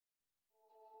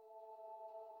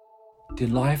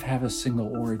Did life have a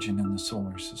single origin in the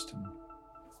solar system?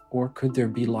 Or could there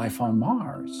be life on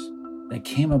Mars that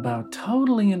came about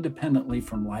totally independently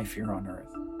from life here on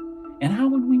Earth? And how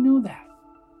would we know that?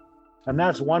 And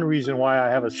that's one reason why I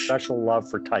have a special love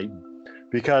for Titan,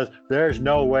 because there's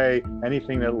no way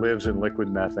anything that lives in liquid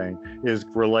methane is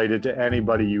related to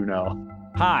anybody you know.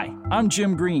 Hi, I'm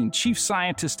Jim Green, Chief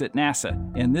Scientist at NASA,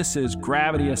 and this is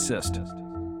Gravity Assist.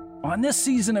 On this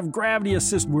season of Gravity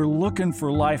Assist, we're looking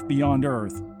for life beyond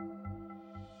Earth.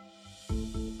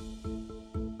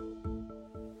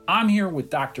 I'm here with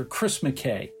Dr. Chris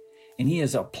McKay, and he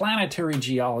is a planetary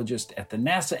geologist at the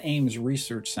NASA Ames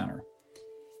Research Center.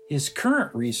 His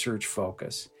current research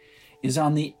focus is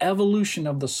on the evolution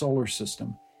of the solar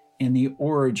system and the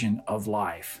origin of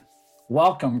life.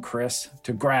 Welcome, Chris,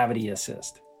 to Gravity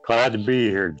Assist. Glad to be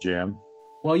here, Jim.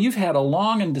 Well, you've had a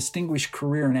long and distinguished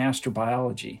career in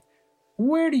astrobiology.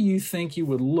 Where do you think you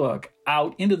would look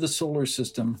out into the solar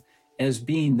system as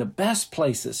being the best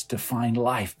places to find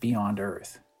life beyond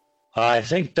Earth? I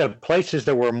think the places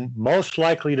that we're most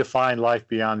likely to find life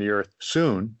beyond the Earth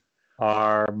soon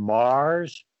are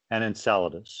Mars and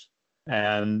Enceladus.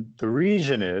 And the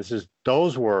reason is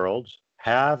those worlds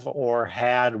have or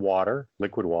had water,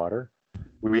 liquid water.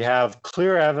 We have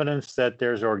clear evidence that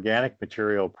there's organic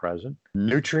material present,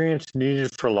 nutrients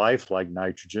needed for life like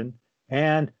nitrogen,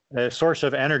 and a source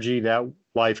of energy that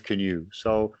life can use.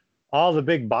 So all the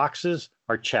big boxes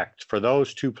are checked for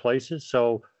those two places.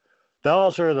 So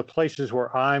those are the places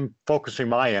where I'm focusing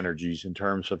my energies in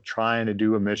terms of trying to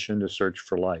do a mission to search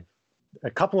for life. A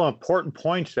couple of important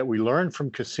points that we learned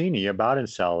from Cassini about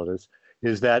Enceladus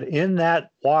is that in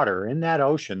that water, in that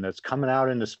ocean that's coming out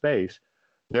into space,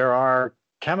 there are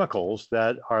chemicals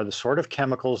that are the sort of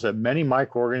chemicals that many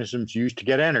microorganisms use to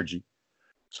get energy,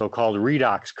 so-called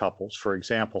redox couples, for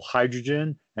example,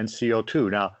 hydrogen and CO2.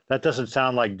 Now, that doesn't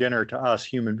sound like dinner to us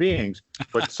human beings,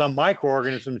 but some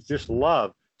microorganisms just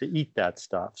love to eat that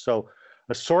stuff. So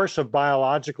a source of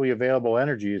biologically available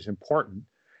energy is important.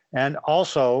 And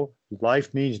also,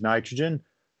 life needs nitrogen.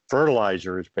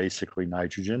 Fertilizer is basically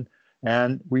nitrogen.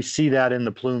 And we see that in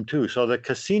the plume too. So the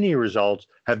Cassini results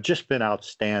have just been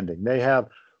outstanding. They have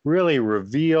really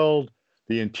revealed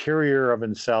the interior of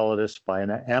Enceladus by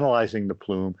analyzing the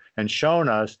plume and shown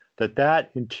us that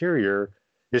that interior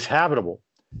is habitable.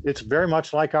 It's very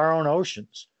much like our own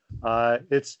oceans.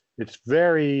 It's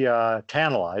very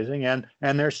tantalizing, and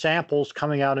there's samples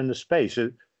coming out into space.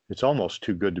 It's almost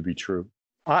too good to be true.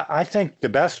 I think the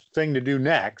best thing to do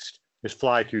next is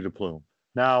fly through the plume.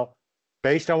 Now,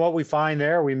 based on what we find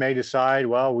there, we may decide,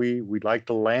 well, we'd like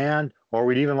to land, or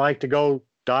we'd even like to go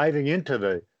diving into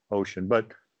the ocean. But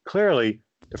clearly,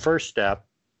 the first step,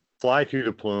 fly through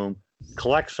the plume,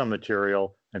 collect some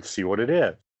material, and see what it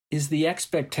is. Is the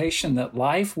expectation that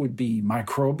life would be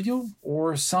microbial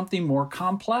or something more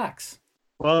complex?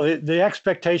 Well, the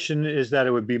expectation is that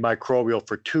it would be microbial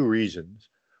for two reasons.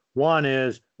 One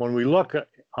is when we look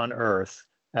on Earth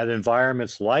at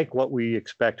environments like what we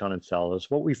expect on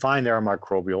Enceladus, what we find there are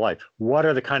microbial life. What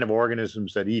are the kind of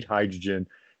organisms that eat hydrogen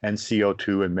and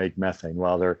CO2 and make methane?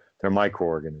 Well, they're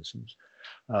microorganisms.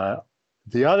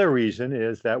 The other reason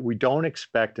is that we don't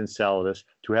expect Enceladus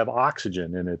to have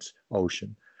oxygen in its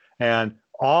ocean. And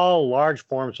all large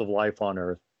forms of life on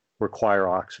Earth require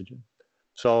oxygen.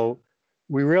 So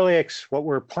we really, what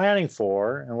we're planning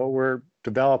for and what we're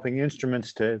developing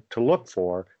instruments to look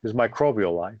for is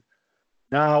microbial life.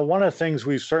 Now, one of the things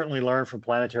we've certainly learned from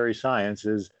planetary science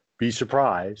is be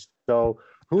surprised. So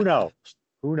who knows?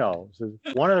 Who knows?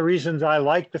 One of the reasons I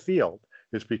like the field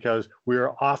is because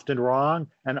we're often wrong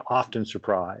and often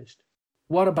surprised.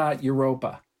 What about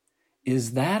Europa?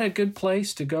 Is that a good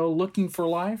place to go looking for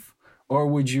life? Or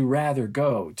would you rather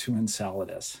go to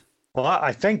Enceladus? Well,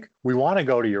 I think we want to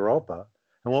go to Europa.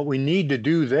 And what we need to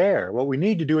do there, what we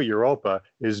need to do at Europa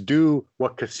is do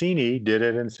what Cassini did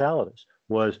at Enceladus,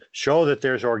 was show that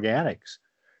there's organics,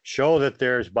 show that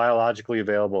there's biologically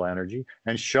available energy,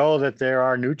 and show that there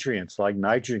are nutrients like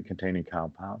nitrogen-containing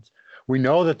compounds. We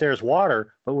know that there's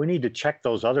water, but we need to check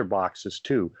those other boxes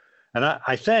too. And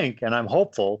I think, and I'm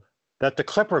hopeful, that the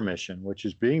Clipper mission, which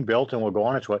is being built and will go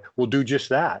on its way, will do just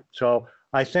that. So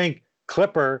I think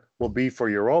Clipper will be for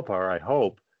Europa, or I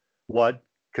hope, what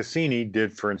Cassini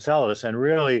did for Enceladus, and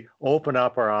really open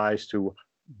up our eyes to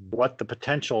what the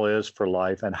potential is for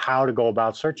life and how to go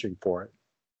about searching for it.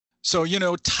 So,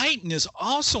 Titan is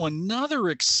also another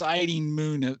exciting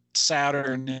moon at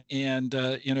Saturn. And,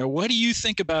 what do you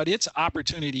think about its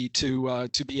opportunity to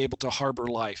be able to harbor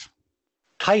life?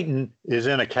 Titan is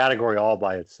in a category all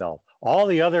by itself. All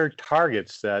the other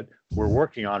targets that we're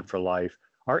working on for life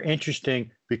are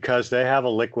interesting because they have a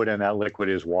liquid and that liquid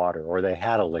is water, or they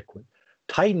had a liquid.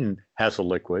 Titan has a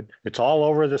liquid. It's all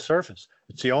over the surface.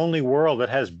 It's the only world that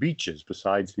has beaches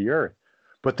besides the Earth.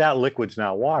 But that liquid's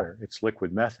not water. It's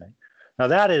liquid methane. Now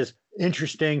that is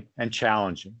interesting and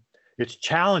challenging. It's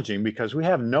challenging because we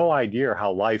have no idea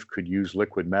how life could use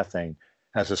liquid methane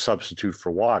as a substitute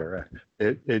for water.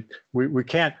 We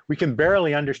can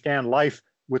barely understand life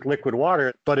with liquid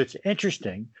water, but it's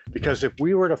interesting because if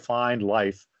we were to find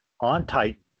life on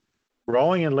Titan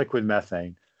growing in liquid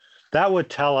methane, that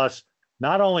would tell us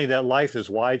not only that life is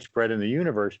widespread in the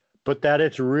universe, but that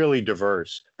it's really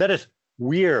diverse, that it's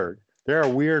weird. There are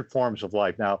weird forms of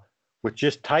life. Now, with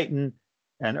just Titan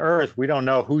and Earth, we don't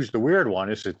know who's the weird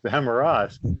one. Is it them or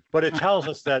us? But it tells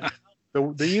us that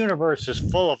the universe is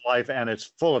full of life and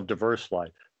it's full of diverse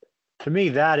life. To me,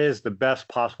 that is the best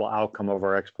possible outcome of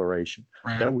our exploration.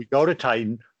 Right. That we go to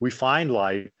Titan, we find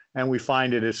life, and we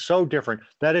find it is so different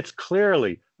that it's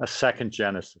clearly a second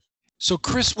Genesis. So,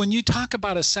 Chris, when you talk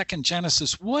about a second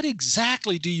Genesis, what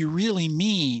exactly do you really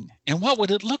mean? And what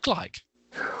would it look like?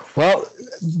 Well,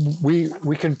 we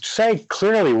can say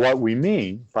clearly what we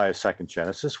mean by a second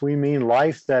Genesis. We mean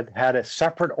life that had a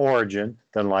separate origin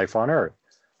than life on Earth.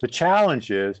 The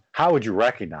challenge is, how would you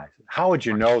recognize it? How would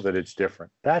you know that it's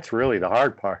different? That's really the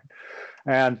hard part.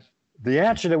 And the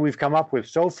answer that we've come up with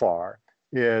so far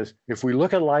is, if we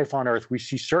look at life on Earth, we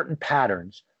see certain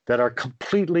patterns that are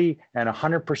completely and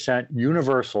 100%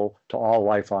 universal to all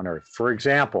life on Earth. For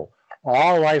example,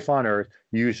 all life on Earth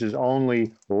uses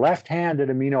only left-handed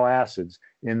amino acids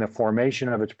in the formation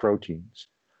of its proteins.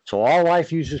 So all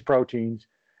life uses proteins,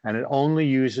 and it only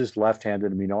uses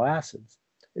left-handed amino acids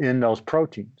in those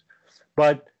proteins.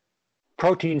 But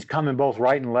proteins come in both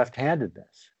right and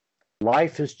left-handedness.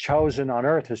 Life has chosen on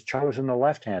Earth, has chosen the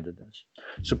left-handedness.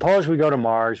 Suppose we go to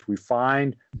Mars, we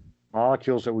find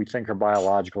molecules that we think are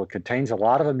biological. It contains a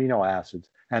lot of amino acids,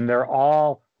 and they're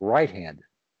all right-handed.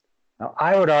 Now,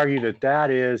 I would argue that that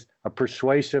is a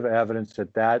persuasive evidence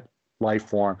that that life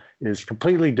form is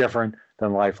completely different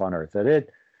than life on Earth, that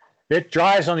it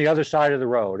drives on the other side of the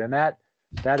road. And that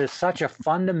is such a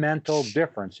fundamental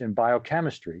difference in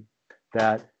biochemistry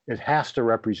that it has to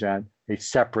represent a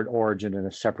separate origin and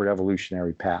a separate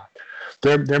evolutionary path.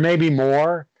 There may be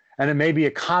more, and it may be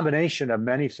a combination of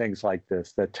many things like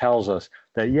this that tells us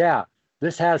that, yeah,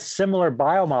 this has similar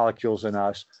biomolecules in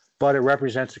us, but it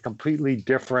represents a completely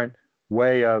different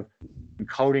way of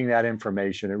encoding that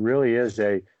information. It really is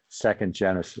a second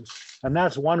Genesis. And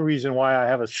that's one reason why I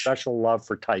have a special love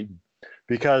for Titan,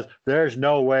 because there's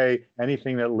no way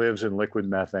anything that lives in liquid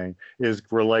methane is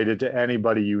related to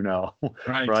anybody you know.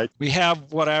 Right? We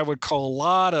have what I would call a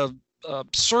lot of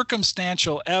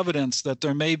circumstantial evidence that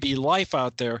there may be life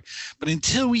out there, but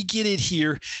until we get it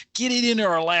here, get it into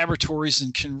our laboratories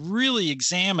and can really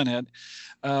examine it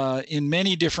in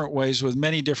many different ways with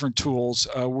many different tools,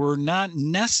 we're not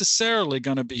necessarily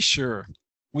going to be sure.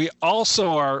 We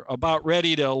also are about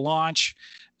ready to launch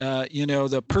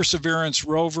the Perseverance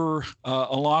rover,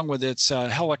 along with its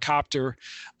helicopter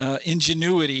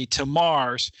Ingenuity, to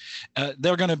Mars.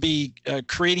 They're going to be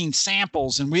creating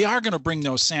samples, and we are going to bring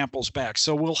those samples back.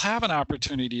 So we'll have an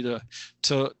opportunity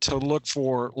to look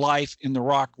for life in the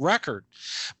rock record.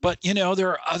 But, there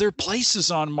are other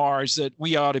places on Mars that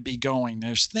we ought to be going.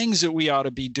 There's things that we ought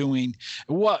to be doing.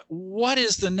 What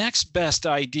is the next best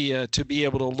idea to be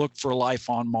able to look for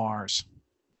life on Mars?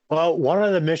 Well, one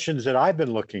of the missions that I've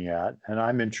been looking at and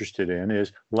I'm interested in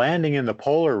is landing in the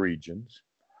polar regions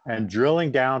and drilling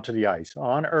down to the ice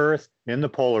on Earth in the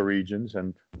polar regions.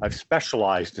 And I've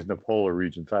specialized in the polar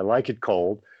regions. I like it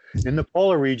cold. In the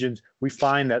polar regions, we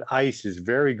find that ice is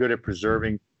very good at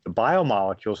preserving the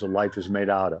biomolecules that life is made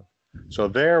out of. So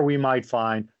there we might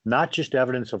find not just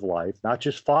evidence of life, not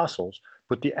just fossils,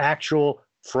 but the actual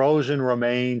frozen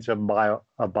remains of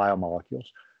biomolecules.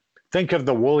 Think of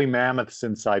the woolly mammoths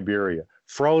in Siberia,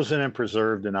 frozen and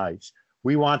preserved in ice.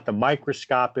 We want the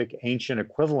microscopic ancient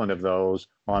equivalent of those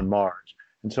on Mars.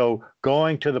 And so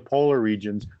going to the polar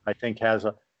regions, I think,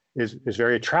 is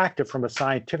very attractive from a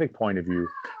scientific point of view.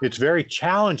 It's very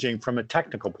challenging from a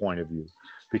technical point of view,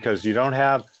 because you don't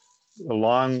have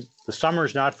the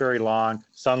summer's not very long,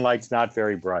 sunlight's not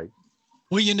very bright.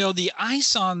 Well, the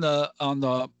ice on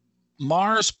the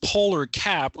Mars polar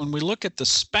cap, when we look at the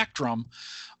spectrum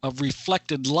of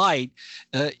reflected light,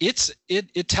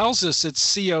 it tells us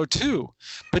it's CO2.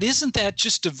 But isn't that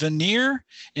just a veneer?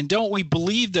 And don't we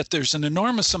believe that there's an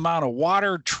enormous amount of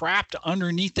water trapped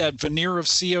underneath that veneer of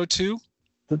CO2?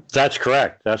 That's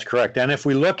correct. That's correct. And if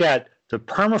we look at the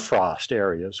permafrost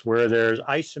areas where there's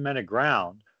ice cemented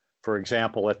ground, for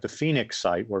example, at the Phoenix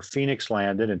site where Phoenix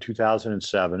landed in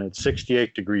 2007 at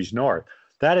 68 degrees north,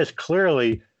 that is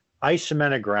clearly ice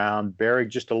cemented ground buried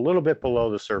just a little bit below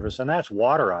the surface, and that's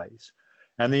water ice.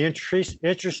 And the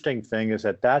interesting thing is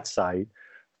at that site,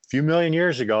 a few million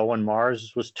years ago when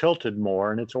Mars was tilted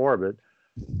more in its orbit,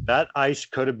 that ice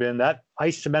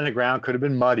cemented ground could have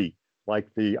been muddy, like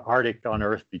the Arctic on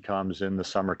Earth becomes in the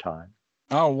summertime.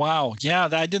 Oh, wow. Yeah,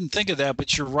 I didn't think of that,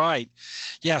 but you're right.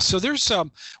 Yeah, so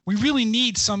we really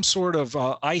need some sort of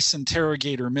ice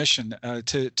interrogator mission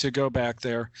to go back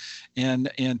there and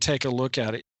take a look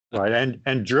at it. Right,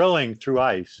 and drilling through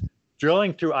ice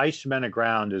cemented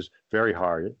ground is very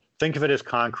hard. Think of it as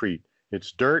concrete.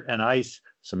 It's dirt and ice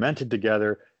cemented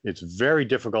together. It's very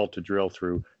difficult to drill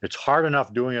through. It's hard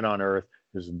enough doing it on Earth.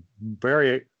 It's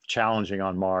very challenging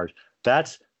on Mars.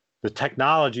 That's the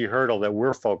technology hurdle that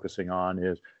we're focusing on,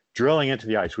 is drilling into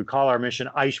the ice. We call our mission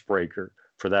Icebreaker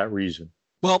for that reason.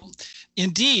 Well,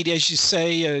 indeed, as you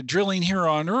say, drilling here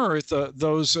on Earth,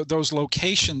 those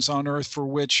locations on Earth for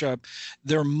which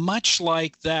they're much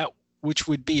like that which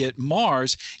would be at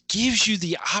Mars, gives you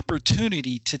the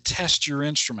opportunity to test your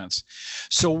instruments.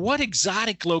 So what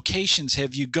exotic locations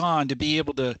have you gone to be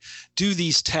able to do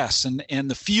these tests and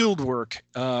the field work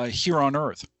here on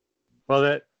Earth?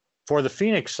 Well, for the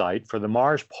Phoenix site, for the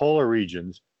Mars polar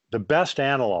regions, the best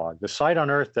analog, the site on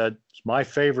Earth that's my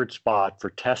favorite spot for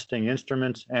testing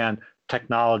instruments and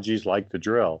technologies like the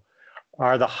drill,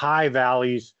 are the high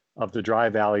valleys of the dry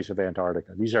valleys of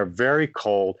Antarctica. These are very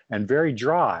cold and very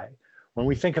dry. When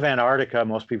we think of Antarctica,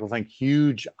 most people think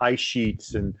huge ice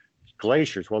sheets and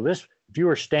glaciers. Well, if you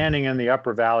were standing in the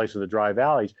upper valleys of the dry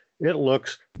valleys, it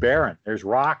looks barren. There's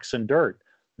rocks and dirt.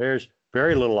 There's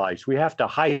very little ice. We have to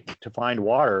hike to find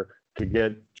water to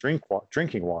get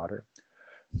drinking water.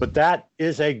 But that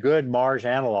is a good Mars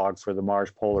analog for the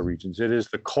Mars polar regions. It is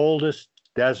the coldest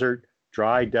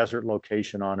dry desert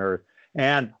location on Earth.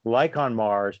 And like on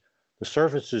Mars, the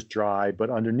surface is dry, but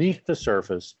underneath the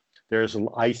surface, there's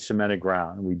ice cemented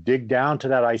ground. And we dig down to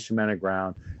that ice cemented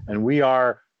ground, and we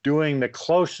are doing the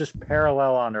closest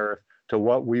parallel on Earth to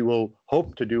what we will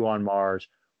hope to do on Mars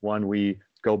when we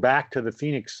go back to the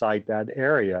Phoenix site, that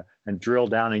area, and drill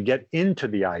down and get into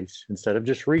the ice instead of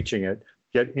just reaching it,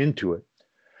 get into it.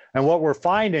 And what we're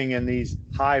finding in these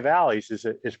high valleys is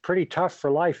it's pretty tough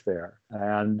for life there.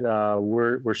 And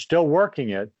we're still working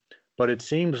it, but it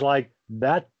seems like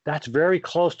that's very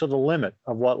close to the limit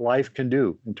of what life can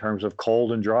do in terms of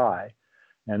cold and dry.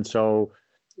 And so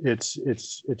it's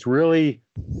really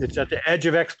at the edge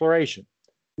of exploration.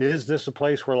 Is this a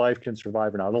place where life can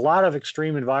survive or not? A lot of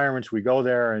extreme environments, we go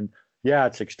there and yeah,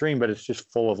 it's extreme, but it's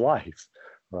just full of life,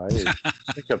 right?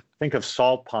 think of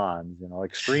salt ponds,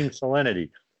 extreme salinity,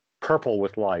 purple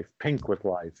with life, pink with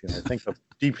life. Think of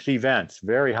deep sea vents,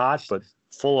 very hot, but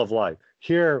full of life.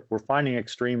 Here, we're finding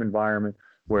extreme environment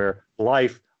where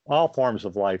all forms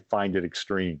of life find it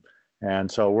extreme.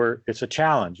 And so it's a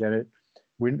challenge, and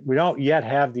we don't yet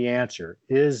have the answer.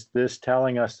 Is this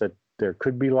telling us that there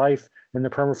could be life in the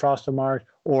permafrost of Mars,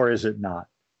 or is it not?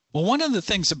 Well, one of the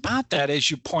things about that,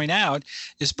 as you point out,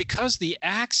 is because the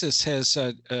axis has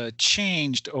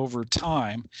changed over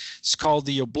time. It's called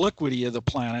the obliquity of the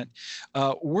planet.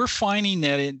 We're finding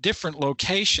that in different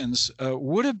locations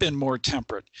would have been more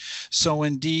temperate. So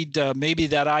indeed, maybe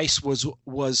that ice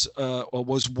was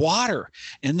water.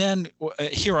 And then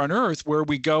here on Earth, where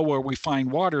we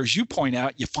find water, as you point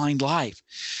out, you find life.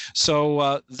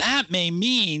 So that may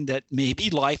mean that maybe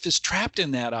life is trapped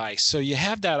in that ice. So you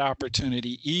have that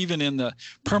opportunity, even in the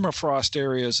permafrost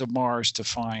areas of Mars, to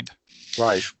find.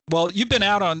 Right. Well, you've been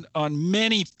out on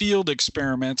many field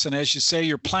experiments, and as you say,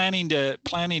 you're planning to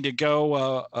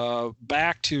go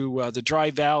back to the dry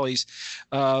valleys.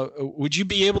 Would you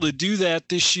be able to do that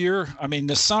this year? I mean,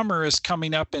 the summer is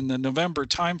coming up in the November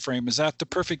timeframe. Is that the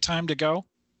perfect time to go?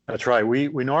 That's right.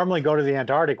 We normally go to the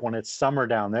Antarctic when it's summer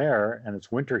down there and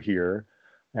it's winter here,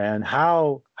 and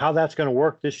how that's going to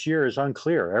work this year is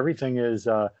unclear. Everything is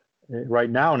right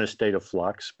now in a state of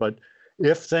flux, but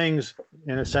if things,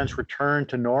 in a sense, return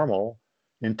to normal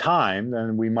in time,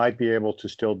 then we might be able to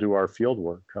still do our field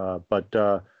work.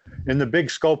 But in the big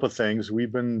scope of things,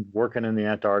 we've been working in the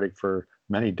Antarctic for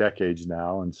many decades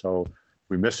now, and so if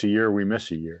we miss a year, we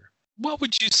miss a year. What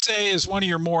would you say is one of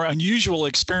your more unusual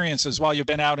experiences while you've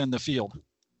been out in the field?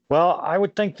 Well, I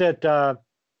would think that the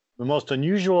most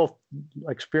unusual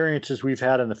experiences we've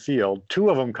had in the field, two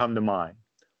of them come to mind.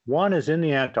 One is in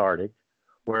the Antarctic,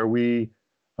 where we,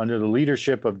 under the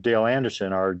leadership of Dale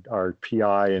Anderson, our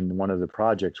PI in one of the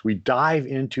projects, we dive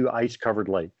into ice-covered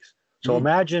lakes. So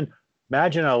imagine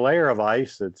a layer of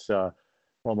ice that's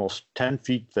almost 10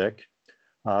 feet thick,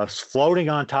 floating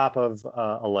on top of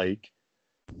a lake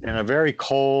in a very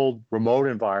cold, remote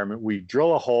environment. We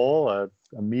drill a hole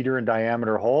a meter in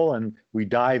diameter hole, and we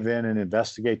dive in and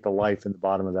investigate the life in the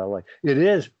bottom of that lake. It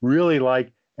is really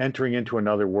like entering into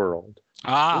another world.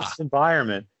 This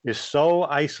environment is so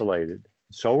isolated,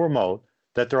 so remote,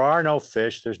 that there are no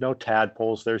fish, there's no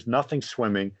tadpoles, there's nothing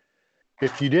swimming.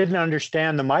 If you didn't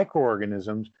understand the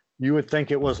microorganisms, you would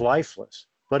think it was lifeless,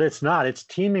 but it's not. It's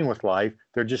teeming with life.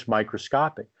 They're just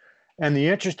microscopic. And the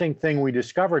interesting thing we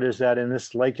discovered is that in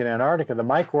this lake in Antarctica, the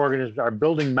microorganisms are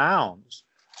building mounds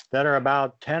that are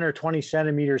about 10 or 20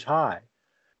 centimeters high.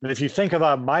 And if you think of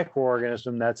a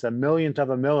microorganism that's a millionth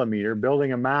of a millimeter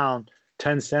building a mound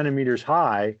 10 centimeters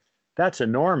high, that's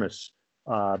enormous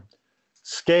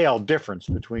scale difference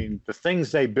between the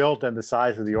things they built and the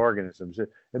size of the organisms. It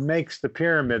makes the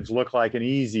pyramids look like an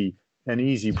easy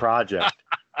project.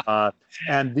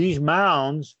 And these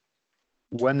mounds,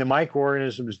 when the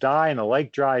microorganisms die and the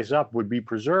lake dries up, would be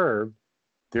preserved.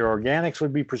 Their organics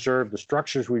would be preserved, the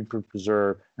structures would be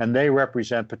preserved, and they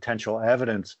represent potential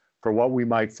evidence for what we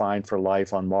might find for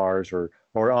life on Mars or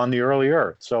on the early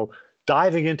Earth. So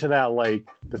diving into that lake,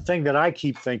 the thing that I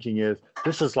keep thinking is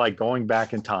this is like going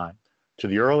back in time to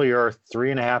the early Earth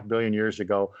 3.5 billion years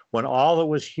ago, when all that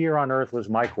was here on Earth was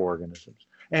microorganisms.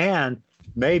 And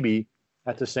maybe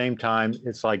at the same time,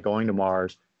 it's like going to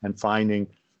Mars and finding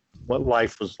what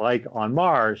life was like on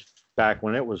Mars back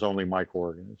when it was only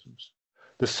microorganisms.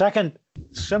 The second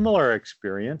similar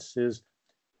experience is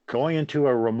going into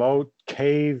a remote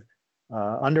cave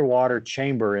underwater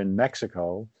chamber in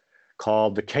Mexico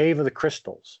called the Cave of the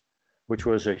Crystals, which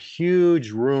was a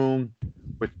huge room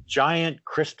with giant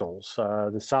crystals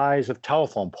the size of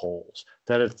telephone poles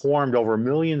that had formed over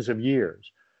millions of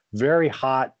years. Very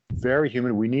hot, very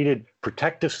humid. We needed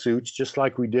protective suits just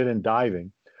like we did in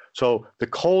diving. So the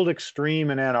cold extreme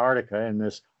in Antarctica in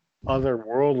this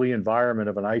otherworldly environment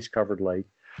of an ice-covered lake,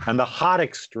 and the hot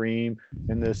extreme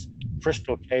in this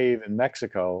crystal cave in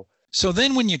Mexico. So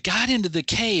then when you got into the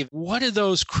cave, what do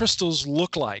those crystals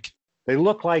look like? They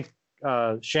look like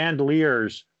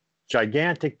chandeliers,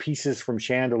 gigantic pieces from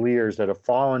chandeliers that have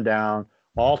fallen down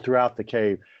all throughout the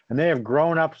cave. And they have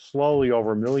grown up slowly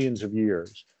over millions of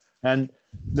years. And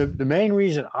the main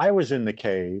reason I was in the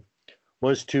cave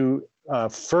was to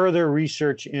further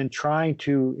research in trying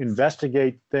to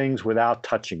investigate things without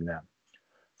touching them.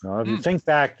 If you think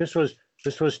back, this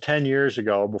was 10 years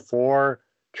ago, before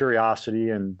Curiosity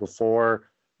and before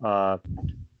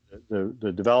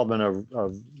the development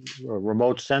of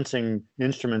remote sensing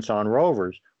instruments on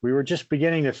rovers. We were just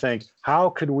beginning to think, how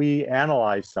could we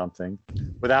analyze something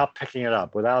without picking it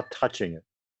up, without touching it?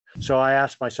 So I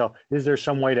asked myself, is there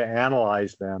some way to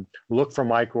analyze them, look for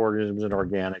microorganisms and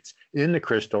organics in the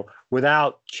crystal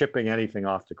without chipping anything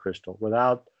off the crystal,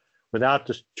 without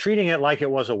just treating it like it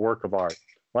was a work of art,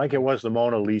 like it was the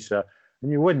Mona Lisa,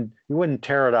 and you wouldn't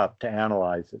tear it up to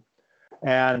analyze it.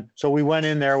 And so we went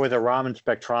in there with a Raman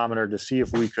spectrometer to see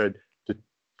if we could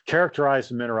characterize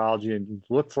the mineralogy and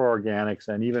look for organics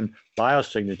and even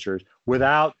biosignatures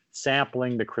without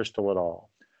sampling the crystal at all.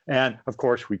 And of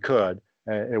course we could.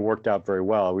 It worked out very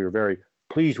well. We were very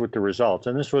pleased with the results.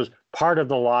 And this was part of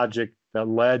the logic that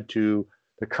led to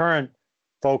the current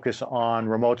focus on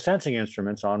remote sensing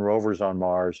instruments on rovers on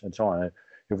Mars and so on.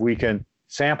 If we can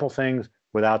sample things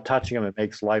without touching them, it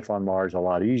makes life on Mars a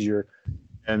lot easier.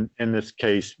 And in this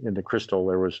case, in the crystal,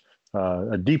 there was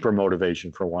a deeper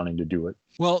motivation for wanting to do it.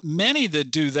 Well, many that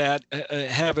do that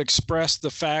have expressed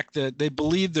the fact that they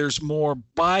believe there's more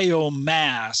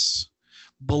biomass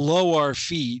below our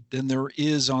feet than there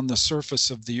is on the surface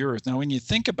of the Earth. Now, when you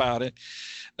think about it,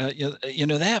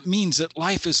 that means that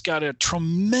life has got a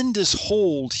tremendous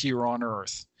hold here on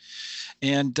Earth.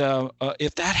 And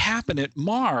if that happened at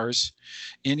Mars,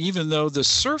 and even though the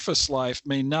surface life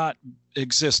may not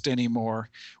exist anymore,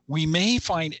 we may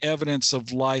find evidence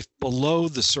of life below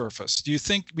the surface. Do you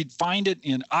think we'd find it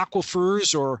in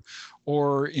aquifers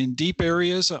or in deep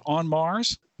areas on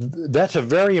Mars? That's a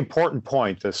very important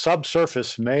point. The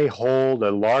subsurface may hold a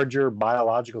larger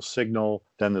biological signal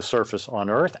than the surface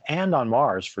on Earth and on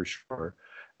Mars for sure.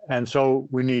 And so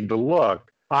we need to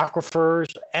look.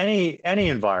 Aquifers, any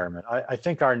environment. I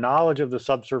think our knowledge of the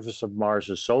subsurface of Mars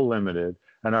is so limited,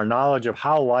 and our knowledge of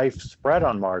how life spread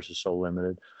on Mars is so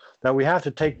limited, that we have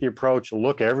to take the approach,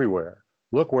 look everywhere.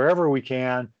 Look wherever we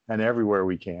can and everywhere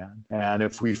we can. And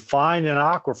if we find an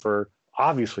aquifer,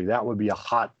 obviously that would be a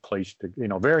hot place to,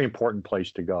 very important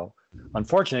place to go.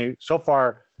 Unfortunately, so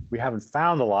far we haven't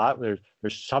found a lot. There's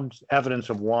some evidence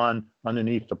of one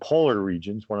underneath the polar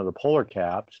regions, one of the polar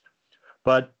caps,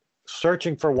 but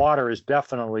searching for water is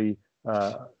definitely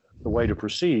the way to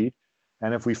proceed.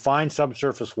 And if we find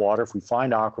subsurface water, if we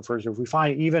find aquifers, if we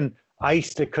find even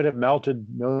ice that could have melted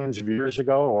millions of years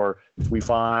ago, or if we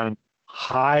find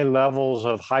high levels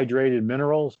of hydrated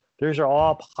minerals, these are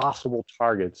all possible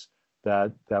targets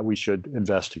that we should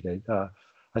investigate.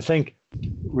 I think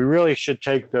we really should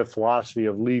take the philosophy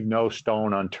of leave no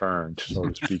stone unturned, so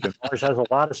to speak. If Mars has a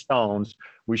lot of stones,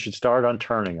 we should start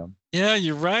unturning them. Yeah,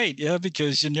 you're right. Yeah,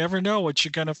 because you never know what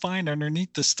you're going to find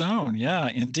underneath the stone. Yeah,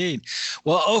 indeed.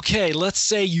 Well, okay, let's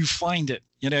say you find it.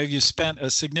 You spent a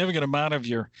significant amount of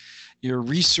your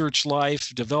research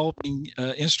life developing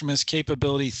instruments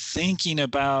capability, thinking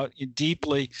about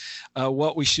deeply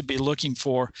what we should be looking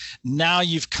for. Now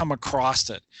you've come across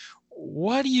it.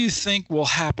 What do you think will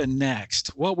happen next?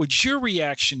 What would your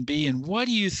reaction be? And what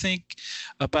do you think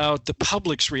about the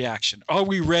public's reaction? Are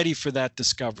we ready for that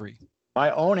discovery? My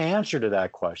own answer to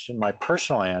that question, my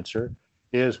personal answer,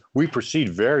 is we proceed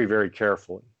very, very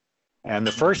carefully. And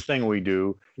the first thing we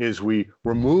do is we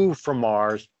remove from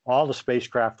Mars all the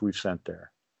spacecraft we've sent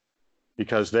there,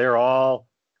 because they're all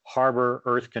harbor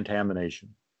Earth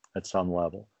contamination at some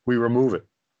level. We remove it.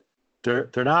 They're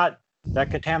not.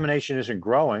 That contamination isn't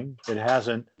growing. It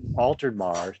hasn't altered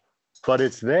Mars, but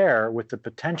it's there with the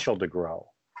potential to grow.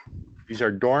 These are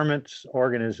dormant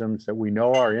organisms that we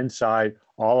know are inside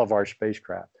all of our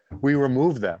spacecraft. We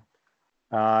remove them.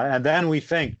 And then we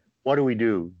think, what do we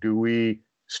do? Do we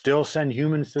still send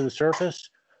humans to the surface?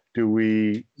 Do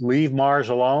we leave Mars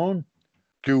alone?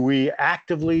 Do we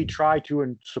actively try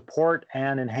to support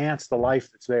and enhance the life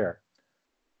that's there?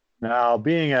 Now,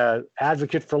 being an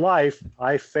advocate for life,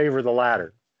 I favor the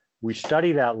latter. We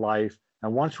study that life,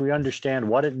 and once we understand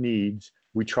what it needs,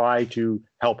 we try to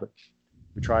help it.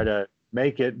 We try to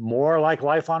make it more like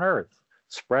life on Earth,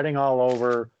 spreading all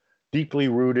over, deeply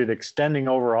rooted, extending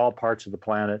over all parts of the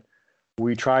planet.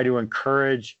 We try to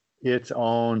encourage its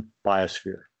own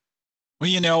biosphere.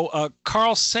 Well,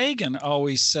 Carl Sagan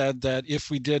always said that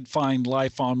if we did find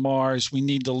life on Mars, we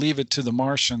need to leave it to the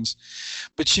Martians.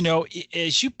 But,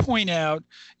 as you point out,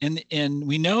 and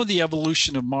we know the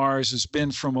evolution of Mars has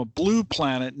been from a blue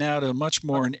planet now to much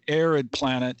more an arid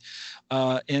planet.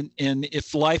 And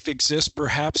if life exists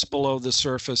perhaps below the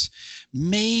surface,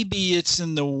 maybe it's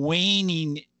in the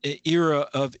waning era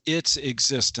of its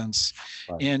existence.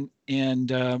 Right. And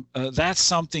that's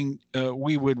something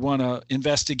we would want to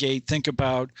investigate, think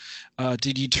about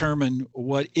to determine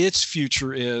what its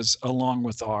future is along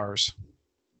with ours.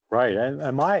 Right.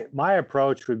 And my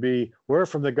approach would be, we're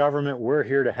from the government, we're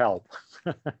here to help.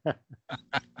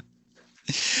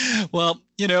 Well,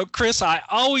 Chris, I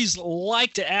always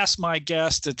like to ask my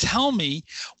guests to tell me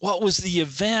what was the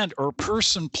event or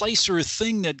person, place, or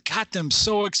thing that got them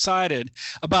so excited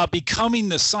about becoming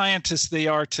the scientists they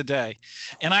are today.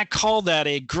 And I call that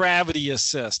a gravity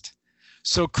assist.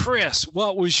 So, Chris,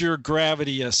 what was your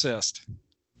gravity assist?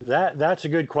 That's a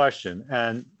good question.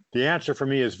 And the answer for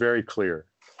me is very clear.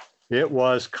 It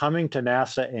was coming to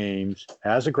NASA Ames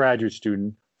as a graduate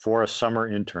student for a summer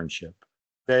internship.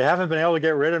 They haven't been able to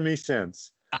get rid of me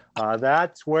since.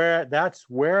 That's where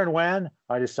and when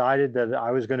I decided that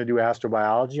I was going to do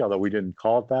astrobiology, although we didn't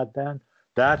call it that then.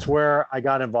 That's where I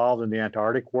got involved in the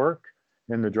Antarctic work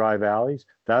in the dry valleys.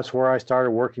 That's where I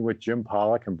started working with Jim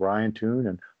Pollock and Brian Toon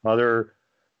and other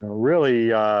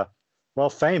really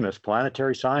famous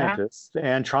planetary scientists,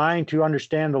 and trying to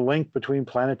understand the link between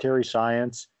planetary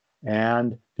science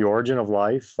and the origin of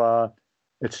life.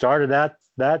 It started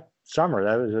that summer.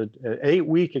 That was an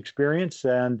 8-week experience,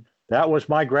 and that was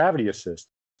my gravity assist.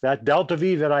 That delta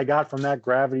V that I got from that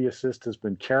gravity assist has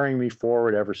been carrying me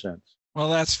forward ever since. Well,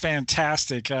 that's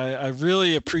fantastic. I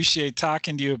really appreciate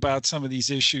talking to you about some of these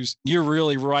issues. You're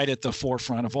really right at the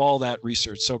forefront of all that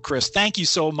research. So, Chris, thank you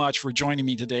so much for joining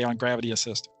me today on Gravity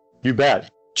Assist. You bet.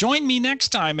 Join me next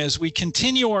time as we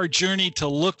continue our journey to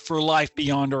look for life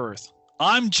beyond Earth.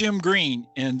 I'm Jim Green,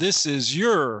 and this is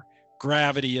your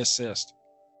Gravity Assist.